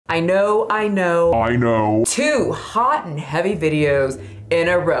I know. 2 hot and heavy videos in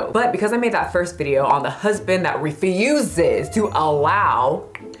a row. But because I made that first video on the husband that refuses to allow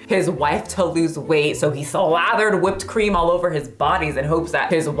his wife to lose weight, so he slathered whipped cream all over his bodies in hopes that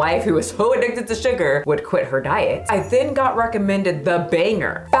his wife, who is so addicted to sugar, would quit her diet. I then got recommended the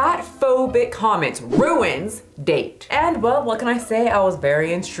banger, Fatphobic comments ruins date. And well, what can I say? I was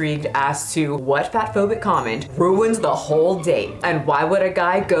very intrigued as to what fatphobic comment ruins the whole date. And why would a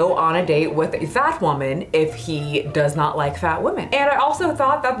guy go on a date with a fat woman if he does not like fat women? And I also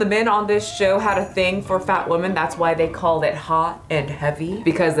thought that the men on this show had a thing for fat women. That's why they called it hot and heavy,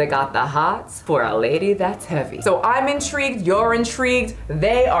 because they got the hots for a lady that's heavy. So I'm intrigued, you're intrigued,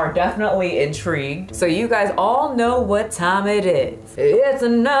 they are definitely intrigued. So you guys all know what time it is. It's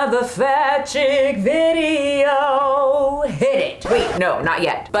another fat chick video. Hit it. Wait, no, not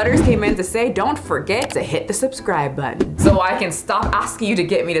yet. Butters came in to say, don't forget to hit the subscribe button so I can stop asking you to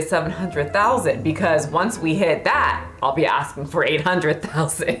get me to 700,000, because once we hit that, I'll be asking for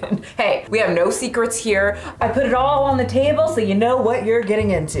 800,000. Hey, we have no secrets here. I put it all on the table so you know what you're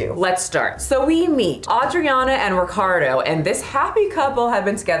getting into. Let's start. So we meet Adriana and Ricardo, and this happy couple have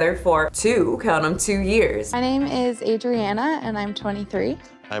been together for count them, 2 years. My name is Adriana and I'm 23.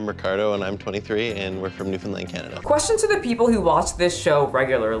 I'm Ricardo and I'm 23 and we're from Newfoundland, Canada. Question to the people who watch this show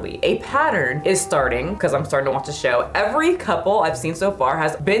regularly. A pattern is starting, because I'm starting to watch the show. Every couple I've seen so far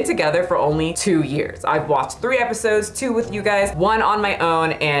has been together for only 2 years. I've watched 3 episodes, 2 with you guys, 1 on my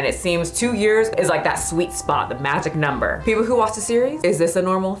own, and it seems 2 years is like that sweet spot, the magic number. People who watch the series, is this a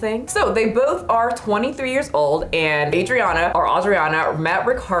normal thing? So they both are 23 years old, and Adriana met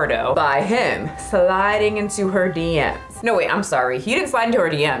Ricardo by him sliding into her DMs. No, wait, I'm sorry. He didn't slide into her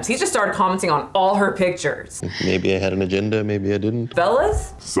DMs. He just started commenting on all her pictures. Maybe I had an agenda, maybe I didn't.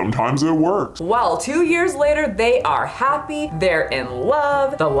 Fellas? Sometimes it works. Well, 2 years later, they are happy. They're in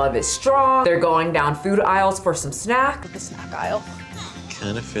love. The love is strong. They're going down food aisles for some snack. The snack aisle.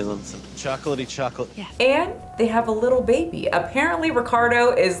 Kind of feeling some chocolatey chocolate. Yeah. And they have a little baby. Apparently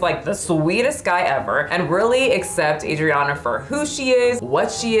Ricardo is like the sweetest guy ever and really accepts Adriana for who she is,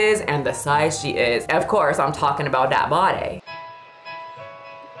 what she is, and the size she is. Of course, I'm talking about that body.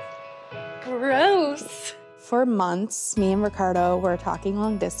 Gross. For months, me and Ricardo were talking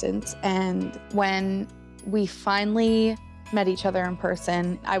long distance, and when we finally met each other in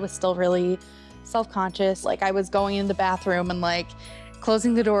person, I was still really self-conscious. Like, I was going in the bathroom and like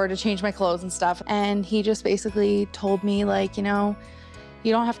closing the door to change my clothes and stuff. And he just basically told me, like, you know,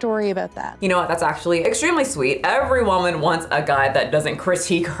 you don't have to worry about that. You know what, that's actually extremely sweet. Every woman wants a guy that doesn't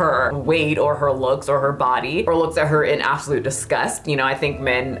critique her weight or her looks or her body or looks at her in absolute disgust. You know, I think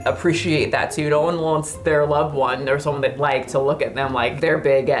men appreciate that too. No one wants their loved one or someone they'd like to look at them like they're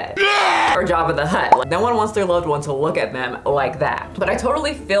Big Ed or Jabba the Hutt. Like, no one wants their loved one to look at them like that. But I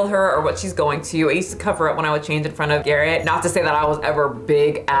totally feel her or what she's going to. I used to cover up when I would change in front of Garrett. Not to say that I was ever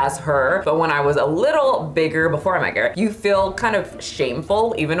big as her, but when I was a little bigger before I met Garrett, you feel kind of shameful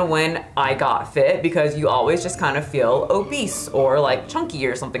even when I got fit, because you always just kind of feel obese or like chunky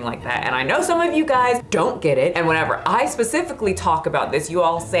or something like that. And I know some of you guys don't get it. And whenever I specifically talk about this, you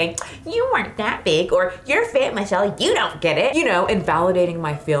all say, you weren't that big, or you're fit, Michelle, you don't get it. You know, invalidating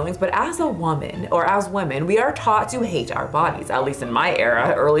my feelings. But as a woman, or as women, we are taught to hate our bodies, at least in my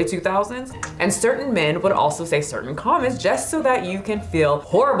era, early 2000s. And certain men would also say certain comments just so that you can feel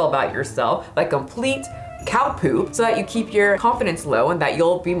horrible about yourself, like complete cow poop, so that you keep your confidence low and that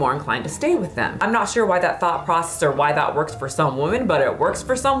you'll be more inclined to stay with them. I'm not sure why that thought process or why that works for some women, but it works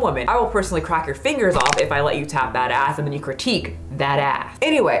for some women. I will personally crack your fingers off if I let you tap that ass and then you critique that ass.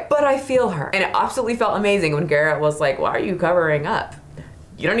 Anyway, but I feel her, and it absolutely felt amazing when Garrett was like, why are you covering up?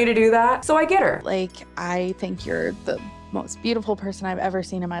 You don't need to do that. So I get her. Like, I think you're the most beautiful person I've ever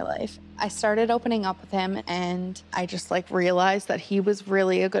seen in my life. I started opening up with him, and I just like realized that he was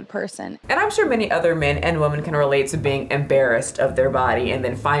really a good person. And I'm sure many other men and women can relate to being embarrassed of their body and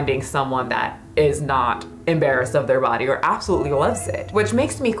then finding someone that is not embarrassed of their body or absolutely loves it. Which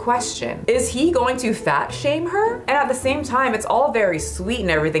makes me question, is he going to fat shame her? And at the same time, it's all very sweet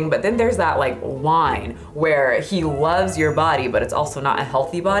and everything, but then there's that like line where he loves your body, but it's also not a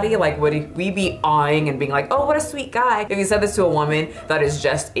healthy body. Like, would we be eyeing and being like, oh, what a sweet guy, if he said this to a woman that is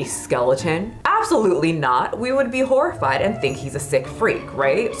just a skeleton? Absolutely not. We would be horrified and think he's a sick freak,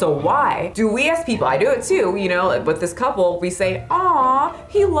 right? So why do we as people, I do it too, you know, with this couple, we say, aw,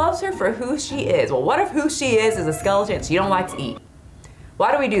 he loves her for who she is. Well, what if who she is a skeleton and she don't like to eat?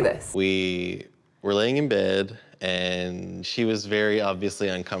 Why do we do this? We were laying in bed and she was very obviously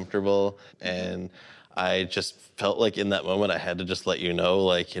uncomfortable, and I just felt like in that moment I had to just let you know,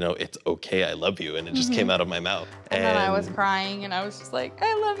 like, you know, it's okay, I love you, and it just came out of my mouth. And then I was crying and I was just like,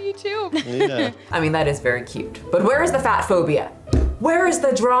 I love you too. Yeah. I mean, that is very cute. But where is the fat phobia? Where is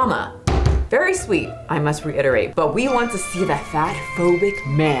the drama? Very sweet, I must reiterate, but we want to see the fat phobic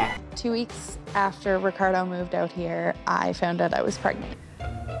man. 2 weeks after Ricardo moved out here, I found out I was pregnant.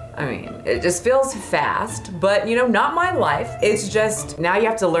 I mean, it just feels fast, but you know, not my life. It's just, now you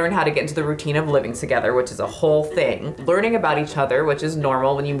have to learn how to get into the routine of living together, which is a whole thing. Learning about each other, which is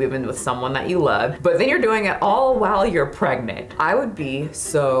normal when you move in with someone that you love, but then you're doing it all while you're pregnant. I would be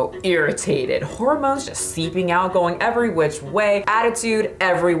so irritated. Hormones just seeping out, going every which way, attitude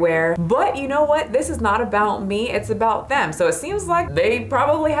everywhere. But you know what? This is not about me, it's about them. So it seems like they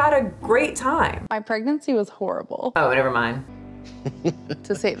probably had a great time. My pregnancy was horrible, Oh, never mind.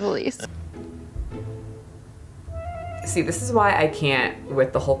 to say the least. See, this is why I can't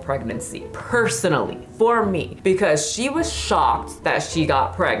with the whole pregnancy, personally, for me, because she was shocked that she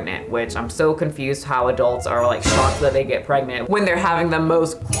got pregnant, which I'm so confused how adults are like shocked that they get pregnant when they're having the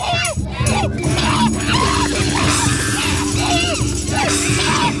most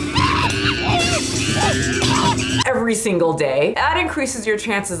every single day. That increases your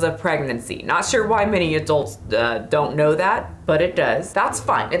chances of pregnancy. Not sure why many adults don't know that, but it does. That's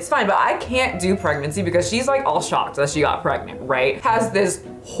fine, it's fine, but I can't do pregnancy because she's like all shocked that she got pregnant, right? Has this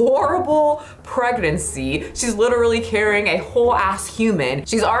horrible pregnancy. She's literally carrying a whole ass human.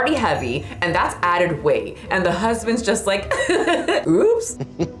 She's already heavy, and that's added weight. And the husband's just like, oops.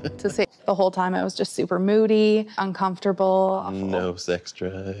 To say the whole time I was just super moody, uncomfortable. No sex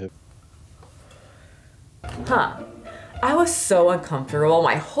drive. Huh. I was so uncomfortable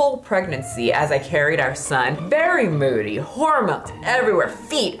my whole pregnancy as I carried our son. Very moody, hormones everywhere,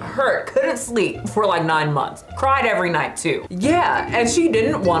 feet hurt, couldn't sleep for like 9 months. Cried every night too. Yeah, and she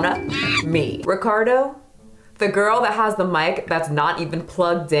didn't wanna me. Ricardo, the girl that has the mic that's not even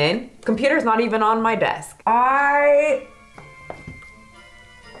plugged in, computer's not even on my desk. I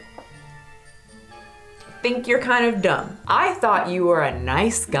think you're kind of dumb. I thought you were a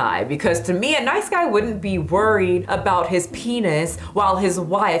nice guy because to me, a nice guy wouldn't be worried about his penis while his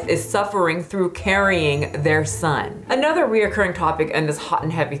wife is suffering through carrying their son. Another reoccurring topic in this hot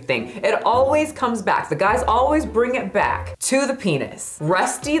and heavy thing, it always comes back. The guys always bring it back to the penis.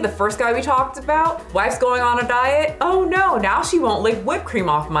 Rusty, the first guy we talked about, wife's going on a diet. Oh no, now she won't lick whipped cream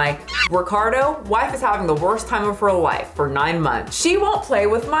off my Ricardo. Wife is having the worst time of her life for 9 months. She won't play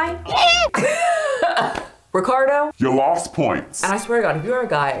with my Ricardo, You lost points. and I swear to God, if you're a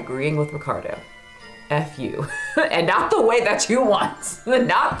guy agreeing with Ricardo, F you. And not the way that you want.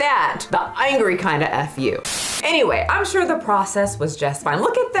 Not that. The angry kind of F you. Anyway, I'm sure the process was just fine.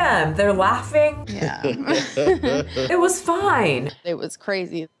 Look at them. They're laughing. Yeah. It was fine. It was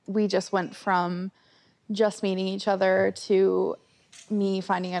crazy. We just went from just meeting each other to me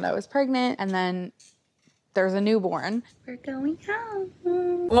finding out I was pregnant, and then there's a newborn. We're going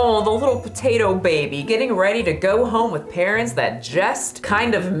home. Oh, the little potato baby getting ready to go home with parents that just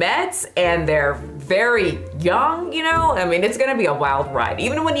kind of met and they're very young, you know? I mean, it's gonna be a wild ride.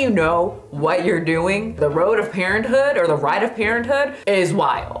 Even when you know what you're doing, the road of parenthood or the ride of parenthood is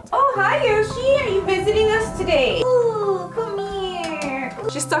wild. Oh, hi Yoshi, are you visiting us today? Ooh, come here.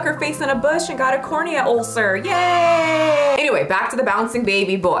 She stuck her face in a bush and got a cornea ulcer, yay! Anyway, back to the bouncing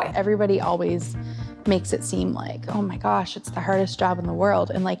baby boy. Everybody always makes it seem like, oh my gosh, it's the hardest job in the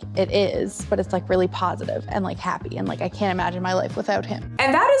world. And like, it is, but it's like really positive and like happy. And like, I can't imagine my life without him.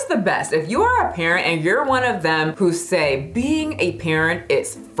 And that is the best. If you are a parent and you're one of them who say being a parent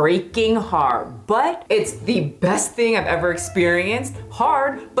is freaking hard, but it's the best thing I've ever experienced.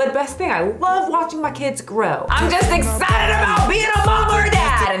 Hard, but best thing. I love watching my kids grow. I'm just excited about being a mom or a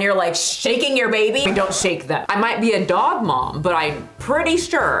dad. And you're like shaking your baby. Don't shake them. I might be a dog mom, but I'm pretty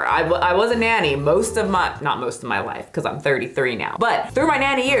sure I was a nanny not most of my life, because I'm 33 now. But through my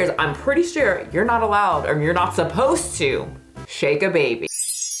nanny years, I'm pretty sure you're not allowed or you're not supposed to shake a baby.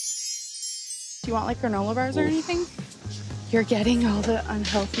 Do you want like granola bars or anything? You're getting all the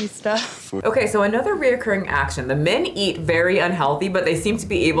unhealthy stuff. Okay, so another reoccurring action. The men eat very unhealthy, but they seem to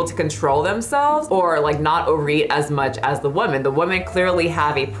be able to control themselves or like not overeat as much as the women. The women clearly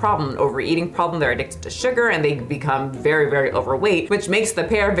have a problem, an overeating problem. They're addicted to sugar and they become very, very overweight, which makes the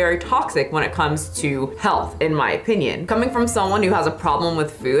pair very toxic when it comes to health, in my opinion. Coming from someone who has a problem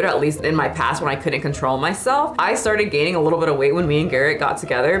with food, at least in my past when I couldn't control myself, I started gaining a little bit of weight when me and Garrett got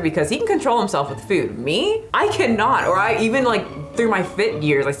together because he can control himself with food. Me, I cannot, or I even like through my fit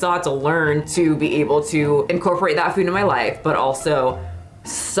years, I still had to learn to be able to incorporate that food in my life, but also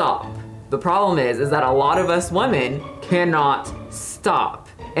stop. The problem is that a lot of us women cannot stop.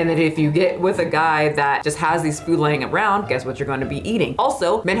 And then if you get with a guy that just has these food laying around, guess what you're going to be eating?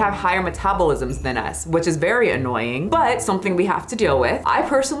 Also, men have higher metabolisms than us, which is very annoying, but something we have to deal with. I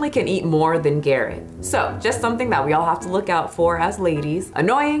personally can eat more than Garrett. So just something that we all have to look out for as ladies.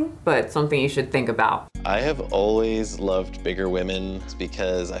 Annoying, but something you should think about. I have always loved bigger women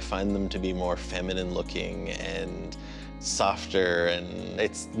because I find them to be more feminine looking and softer, and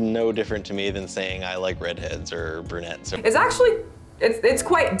it's no different to me than saying I like redheads or brunettes. It's actually, it's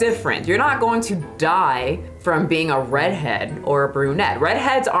quite different. You're not going to die from being a redhead or a brunette.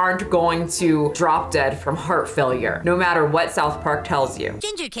 Redheads aren't going to drop dead from heart failure, no matter what South Park tells you.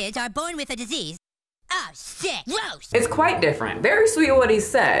 Ginger kids are born with a disease. Oh, sick, gross. It's quite different. Very sweet what he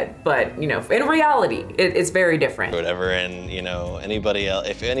said, but you know, in reality, it's very different. Whatever, and you know, anybody else,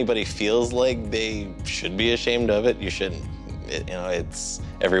 if anybody feels like they should be ashamed of it, you shouldn't. You know,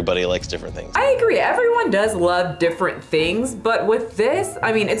 everybody likes different things. I agree, everyone does love different things, but with this,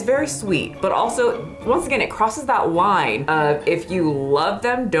 I mean, it's very sweet, but also, once again, it crosses that line of if you love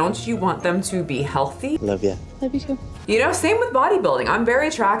them, don't you want them to be healthy? Love ya. Love you too. You know, same with bodybuilding. I'm very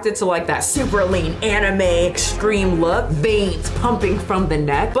attracted to like that super lean anime extreme look, veins pumping from the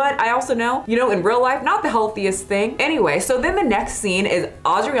neck. But I also know, you know, in real life, not the healthiest thing. Anyway, so then the next scene is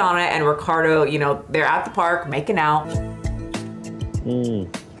Adriana and Ricardo, you know, they're at the park making out. You're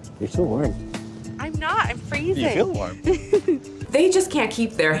so warm. I'm not, I'm freezing. You feel warm. They just can't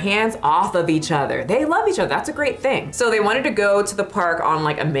keep their hands off of each other. They love each other, that's a great thing. So they wanted to go to the park on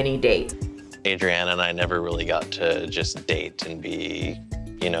like a mini date. Adriana and I never really got to just date and be,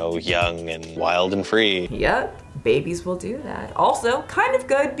 you know, young and wild and free. Yep, babies will do that. Also, kind of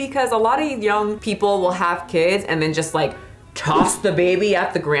good because a lot of young people will have kids and then just like toss the baby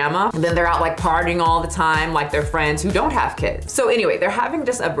at the grandma, and then they're out like partying all the time like their friends who don't have kids. So anyway, they're having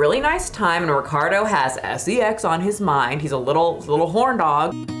just a really nice time, and Ricardo has sex on his mind. He's a little horn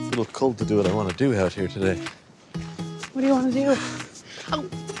dog. It's a little cold to do what I want to do out here today. What do you want to do? Oh.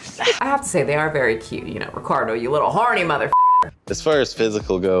 I have to say, they are very cute. You know, Ricardo, you little horny mother. As far as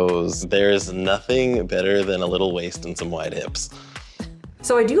physical goes, there's nothing better than a little waist and some wide hips.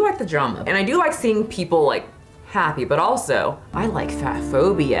 So I do like the drama, and I do like seeing people like happy, but also I like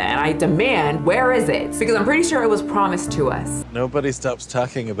fatphobia, and I demand, where is it? Because I'm pretty sure it was promised to us. Nobody stops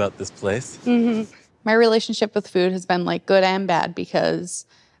talking about this place. Mm-hmm. My relationship with food has been like good and bad because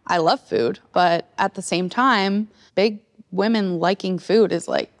I love food, but at the same time, big women liking food is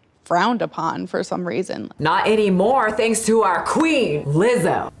like frowned upon for some reason. Not anymore, thanks to our queen,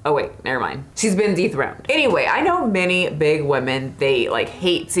 Lizzo. Oh wait, never mind. She's been dethroned. Anyway, I know many big women, they like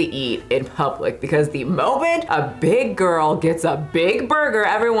hate to eat in public because the moment a big girl gets a big burger,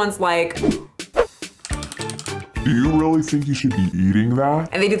 everyone's like, do you really think you should be eating that?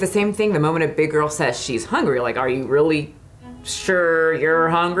 and they do the same thing the moment a big girl says she's hungry. Like, are you really sure you're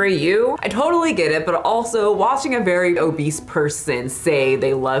hungry, you? I totally get it, but also watching a very obese person say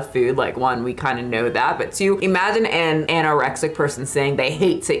they love food, like one, we kind of know that, but two, imagine an anorexic person saying they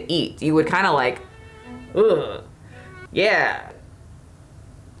hate to eat. You would kind of like, ugh, yeah.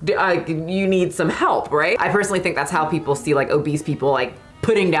 You need some help, right? I personally think that's how people see like obese people like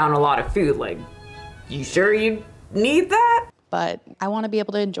putting down a lot of food. Like, you sure you need that? But I want to be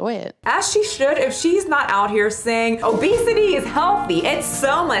able to enjoy it. As she should, if she's not out here saying, obesity is healthy, it's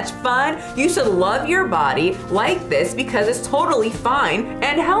so much fun, you should love your body like this because it's totally fine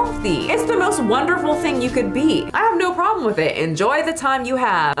and healthy. It's the most wonderful thing you could be. I have no problem with it. Enjoy the time you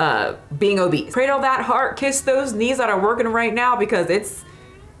have being obese. Cradle that heart, kiss those knees that are working right now because it's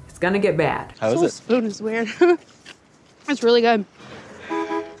gonna get bad. How is it? Spoon is weird. It's really good.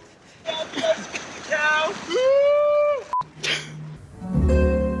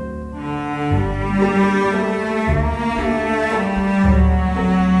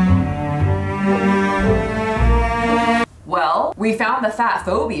 Well, we found the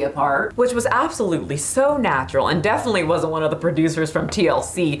fatphobia part, which was absolutely so natural and definitely wasn't one of the producers from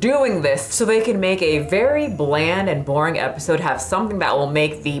TLC doing this so they can make a very bland and boring episode have something that will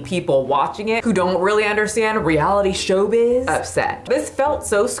make the people watching it who don't really understand reality showbiz upset. This felt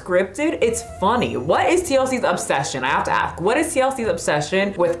so scripted, it's funny. What is TLC's obsession? I have to ask, what is TLC's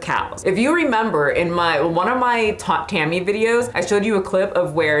obsession with cows? If you remember in one of my Tammy videos, I showed you a clip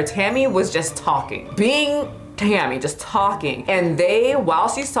of where Tammy was just talking, being Tammy, just talking, and they, while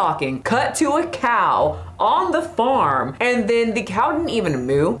she's talking, cut to a cow on the farm, and then the cow didn't even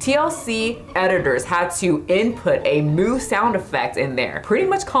moo. TLC editors had to input a moo sound effect in there, pretty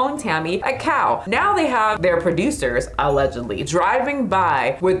much calling Tammy a cow. Now they have their producers, allegedly, driving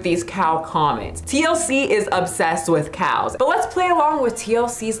by with these cow comments. TLC is obsessed with cows. But let's play along with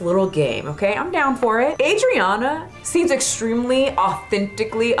TLC's little game, okay? I'm down for it. Adriana seems extremely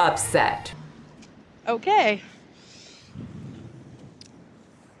authentically upset. Okay.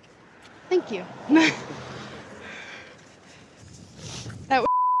 Thank you. That was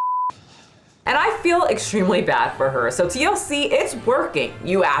And I feel extremely bad for her. So TLC, it's working,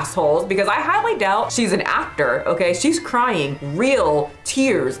 you assholes, because I highly doubt she's an actor, okay? She's crying real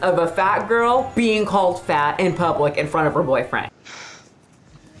tears of a fat girl being called fat in public in front of her boyfriend.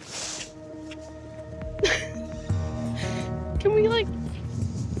 Can we like...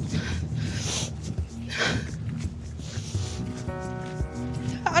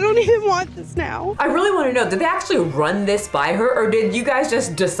 I don't even want this now. I really want to know, did they actually run this by her, or did you guys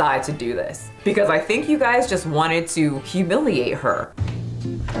just decide to do this? Because I think you guys just wanted to humiliate her.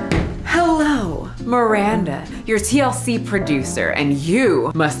 Hello, Miranda, your TLC producer, and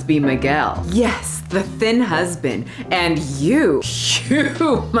you must be Miguel. Yes, the thin husband. And you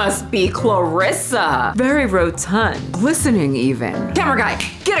must be Clarissa. Very rotund, glistening even. Camera guy,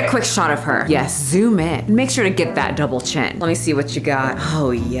 get a quick shot of her. Yes, zoom in. Make sure to get that double chin. Let me see what you got.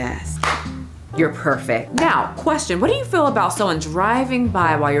 Oh, yes. You're perfect. Now, question, what do you feel about someone driving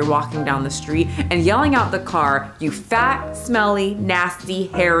by while you're walking down the street and yelling out the car, you fat, smelly, nasty,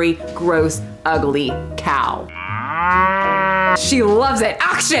 hairy, gross, ugly cow? She loves it.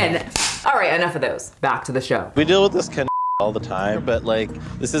 Action! All right, enough of those. Back to the show. We deal with this kind of all the time, but like,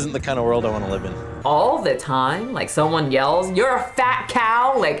 this isn't the kind of world I want to live in. All the time? Like someone yells, you're a fat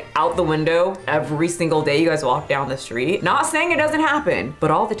cow, like out the window every single day you guys walk down the street? Not saying it doesn't happen, but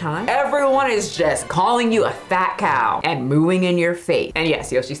all the time? Everyone is just calling you a fat cow and mooing in your face. And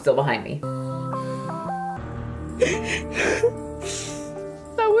yes, Yoshi's still behind me.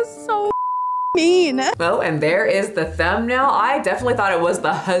 That was so mean. Oh, and there is the thumbnail. I definitely thought it was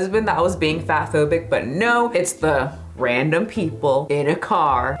the husband that was being fatphobic, but no, it's the random people in a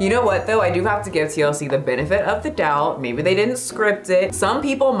car. You know what though? I do have to give TLC the benefit of the doubt. Maybe they didn't script it. Some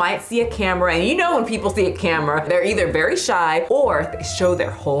people might see a camera, and you know when people see a camera, they're either very shy or they show their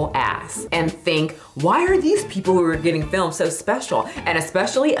whole ass and think, why are these people who are getting filmed so special? And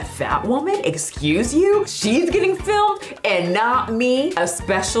especially a fat woman, excuse you? She's getting filmed and not me, a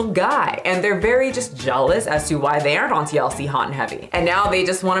special guy. And they're very just jealous as to why they aren't on TLC Hot and Heavy. And now they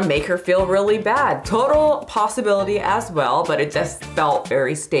just want to make her feel really bad. Total possibility as well, but it just felt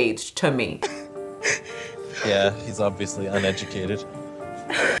very staged to me. Yeah, he's obviously uneducated.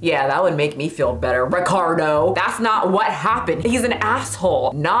 Yeah, that would make me feel better, Ricardo. That's not what happened. He's an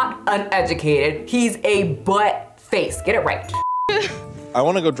asshole, not uneducated. He's a butt face. Get it right. I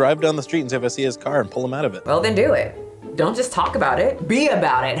want to go drive down the street and see if I see his car and pull him out of it. Well, then do it. Don't just talk about it, be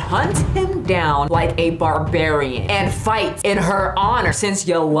about it. Hunt him down like a barbarian and fight in her honor. Since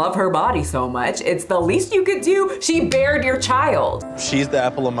you love her body so much, it's the least you could do. She bared your child. She's the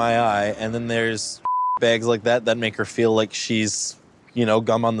apple of my eye, and then there's bags like that that make her feel like she's, you know,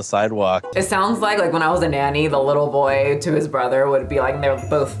 gum on the sidewalk. It sounds like when I was a nanny, the little boy to his brother would be like, and they're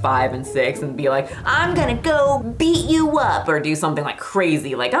both 5 and 6, and be like, I'm gonna go beat you up, or do something like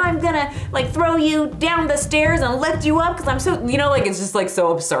crazy, like I'm gonna like throw you down the stairs and lift you up because I'm so, you know, like it's just like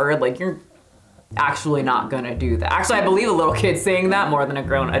so absurd. Like you're actually not gonna do that. Actually, I believe a little kid saying that more than a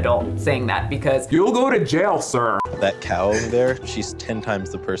grown adult saying that, because You'll go to jail, sir. That cow over there, she's 10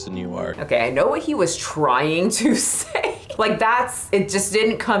 times the person you are. okay, I know what he was trying to say. Like it just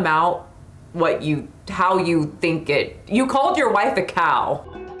didn't come out how you think it. You called your wife a cow.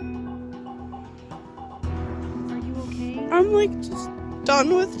 Are you okay? I'm like just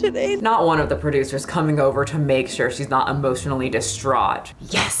done with today. Not one of the producers coming over to make sure she's not emotionally distraught.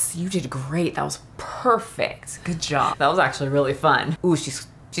 Yes, you did great. That was perfect. Good job. That was actually really fun. Ooh, she's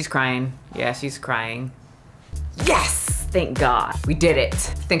crying. Yeah, she's crying. Yes, thank God. We did it.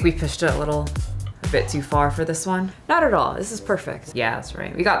 Think we pushed it a bit too far for this one? Not at all, this is perfect. Yeah, that's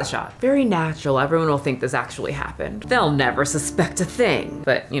right, we got the shot. Very natural, everyone will think this actually happened. They'll never suspect a thing.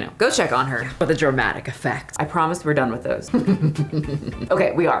 But, you know, go check on her for the dramatic effect. I promise we're done with those.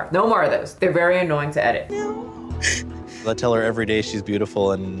 Okay, we are. No more of those. They're very annoying to edit. I tell her every day she's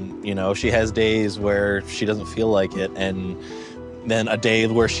beautiful, and, you know, she has days where she doesn't feel like it, and then a day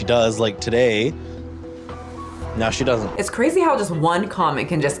where she does, like today. Now she doesn't. It's crazy how just one comment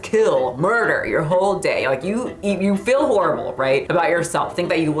can just murder your whole day. Like you feel horrible, right? About yourself. Think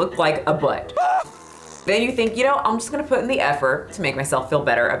that you look like a butt. Then you think, you know, I'm just gonna put in the effort to make myself feel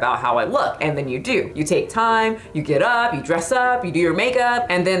better about how I look. And then you do. You take time, you get up, you dress up, you do your makeup,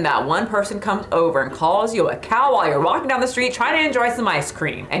 and then that one person comes over and calls you a cow while you're walking down the street trying to enjoy some ice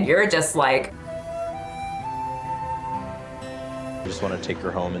cream. And you're just like, I just want to take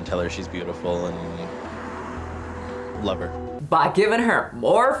her home and tell her she's beautiful and love her. by giving her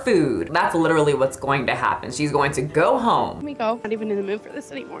more food. That's literally what's going to happen. She's going to go home. Let me go. I'm not even in the mood for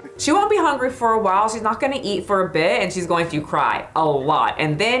this anymore. She won't be hungry for a while. She's not gonna eat for a bit, and she's going to cry a lot.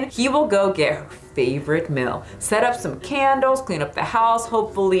 And then he will go get her favorite meal, set up some candles, clean up the house,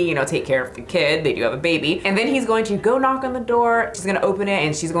 hopefully, you know, take care of the kid. They do have a baby. And then he's going to go knock on the door. She's gonna open it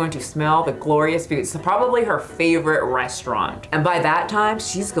and she's going to smell the glorious food. It's probably her favorite restaurant. And by that time,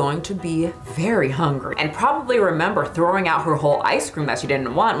 she's going to be very hungry and probably remember throwing out her whole ice cream that she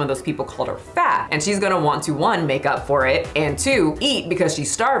didn't want when those people called her fat. And she's gonna want to, one, make up for it, and two, eat because she's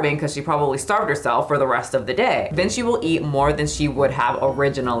starving, because she probably starved herself for the rest of the day. Then she will eat more than she would have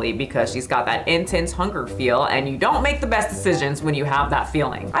originally because she's got that intense hunger feel, and you don't make the best decisions when you have that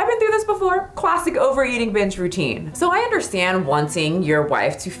feeling. I've been through this before. Classic overeating binge routine. So I understand wanting your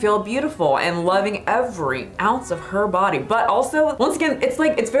wife to feel beautiful and loving every ounce of her body, but also, once again,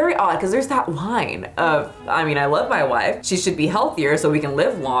 it's very odd because there's that line of, I mean, I love my wife. She should be healthier so we can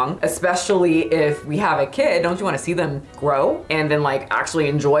live long, especially if we have a kid. Don't you want to see them grow and then like actually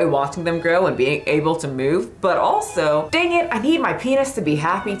enjoy watching them grow and being able to move? But also, dang it, I need my penis to be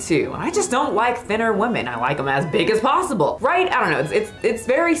happy too. And I just don't like thinner women. I like them as big as possible, right? I don't know, it's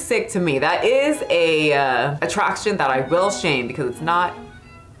very sick to me. That is a attraction that I will shame because it's not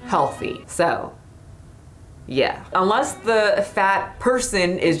healthy. So yeah, unless the fat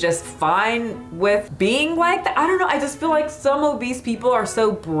person is just fine with being like that. I don't know, I just feel like some obese people are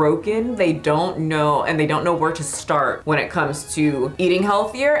so broken, they don't know, and they don't know where to start when it comes to eating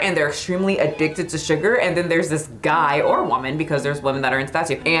healthier, and they're extremely addicted to sugar. And then there's this guy or woman, because there's women that are into that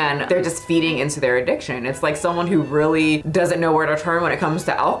too, and they're just feeding into their addiction. It's like someone who really doesn't know where to turn when it comes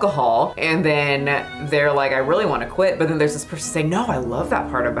to alcohol, and then they're like, I really want to quit, but then there's this person saying, no, I love that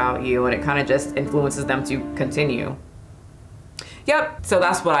part about you, and it kind of just influences them to continue. Yep, so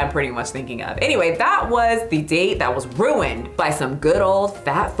that's what I'm pretty much thinking of. Anyway, that was the date that was ruined by some good old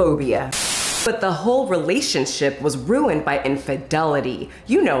fat phobia. But the whole relationship was ruined by infidelity.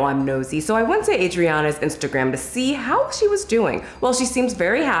 You know I'm nosy, so I went to Adriana's Instagram to see how she was doing. Well, she seems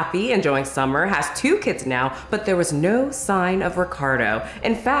very happy, enjoying summer, has 2 kids now, but there was no sign of Ricardo.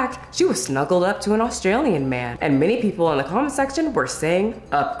 In fact, she was snuggled up to an Australian man, and many people in the comment section were saying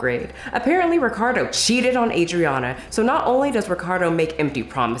upgrade. Apparently, Ricardo cheated on Adriana, so not only does Ricardo make empty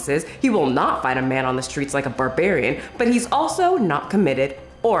promises, he will not fight a man on the streets like a barbarian, but he's also not committed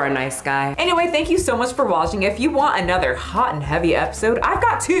or a nice guy. Anyway, thank you so much for watching. If you want another hot and heavy episode, I've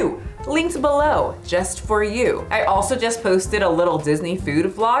got 2 linked below just for you. I also just posted a little Disney food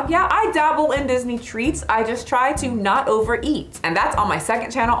vlog. Yeah, I dabble in Disney treats. I just try to not overeat. And that's on my second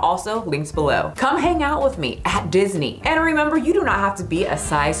channel, also linked below. Come hang out with me at Disney. And remember, you do not have to be a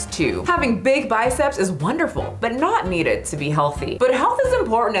size 2. Having big biceps is wonderful, but not needed to be healthy. But health is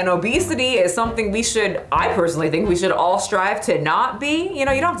important, and obesity is something I personally think we should all strive to not be. You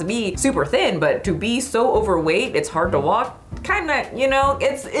know, you don't have to be super thin, but to be so overweight, it's hard to walk. Kinda, you know,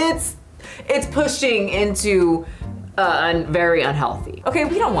 it's pushing into very unhealthy. Okay,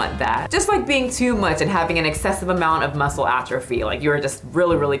 we don't want that. Just like being too much and having an excessive amount of muscle atrophy, like you're just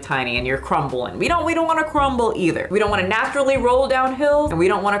really, really tiny and you're crumbling. We don't want to crumble either. We don't want to naturally roll down hills, and we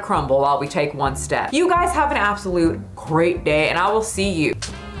don't want to crumble while we take one step. You guys have an absolute great day, and I will see you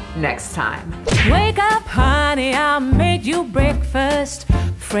next time. Wake up, honey, I made you breakfast.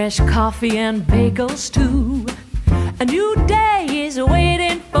 Fresh coffee and bagels too. A new day is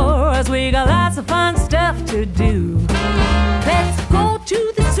waiting for us. We got lots of fun stuff to do. Let's go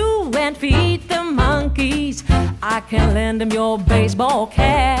to the zoo and feed the monkeys. I can lend them your baseball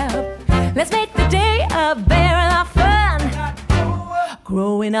cap. Let's make the day a very lot of fun.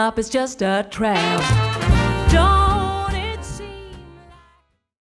 Growing up is just a trap.